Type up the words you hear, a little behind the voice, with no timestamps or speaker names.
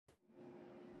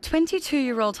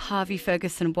22-year-old Harvey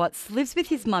Ferguson-Watts lives with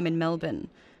his mum in Melbourne,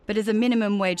 but as a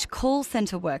minimum wage call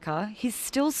centre worker, he's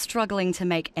still struggling to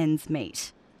make ends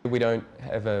meet. We don't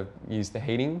ever use the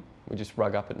heating, we just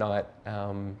rug up at night,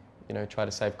 try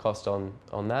to save cost on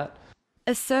that.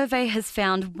 A survey has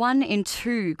found 1 in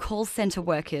 2 call centre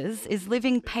workers is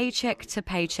living paycheck to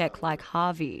paycheck like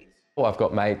Harvey. Well, I've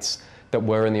got mates that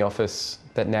were in the office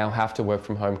that now have to work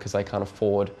from home because they can't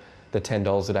afford the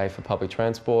 $10 a day for public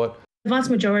transport. The vast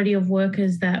majority of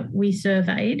workers that we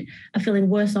surveyed are feeling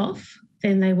worse off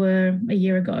than they were a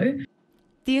year ago.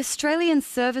 The Australian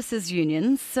Services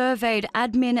Union surveyed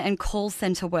admin and call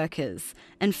centre workers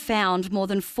and found more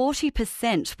than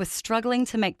 40% were struggling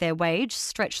to make their wage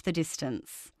stretch the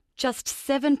distance. Just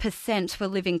 7% were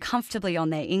living comfortably on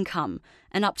their income,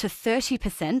 and up to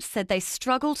 30% said they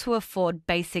struggle to afford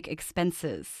basic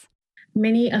expenses.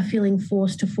 Many are feeling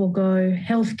forced to forego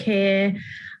healthcare,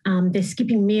 they're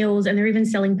skipping meals, and they're even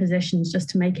selling possessions just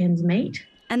to make ends meet.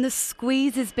 And the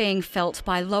squeeze is being felt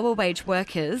by lower wage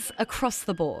workers across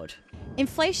the board.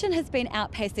 Inflation has been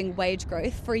outpacing wage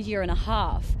growth for a year and a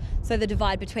half, so the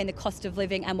divide between the cost of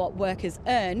living and what workers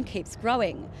earn keeps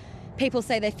growing. People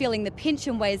say they're feeling the pinch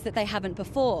in ways that they haven't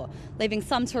before, leaving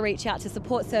some to reach out to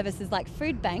support services like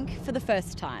Food Bank for the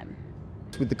first time.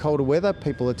 With the colder weather,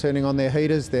 people are turning on their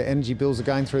heaters, their energy bills are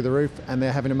going through the roof, and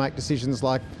they're having to make decisions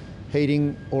like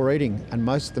heating or eating, and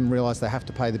most of them realise they have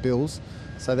to pay the bills,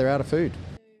 so they're out of food.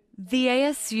 The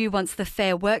ASU wants the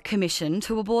Fair Work Commission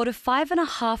to award a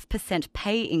 5.5%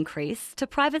 pay increase to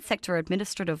private sector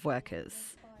administrative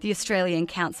workers. The Australian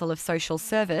Council of Social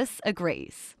Service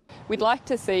agrees. We'd like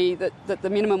to see that the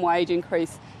minimum wage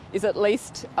increase is at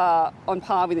least on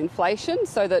par with inflation,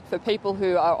 so that for people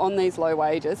who are on these low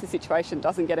wages, the situation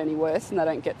doesn't get any worse and they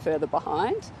don't get further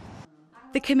behind.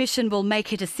 The Commission will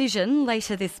make a decision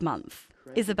later this month.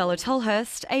 Isabella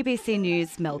Tolhurst, ABC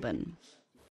News, Melbourne.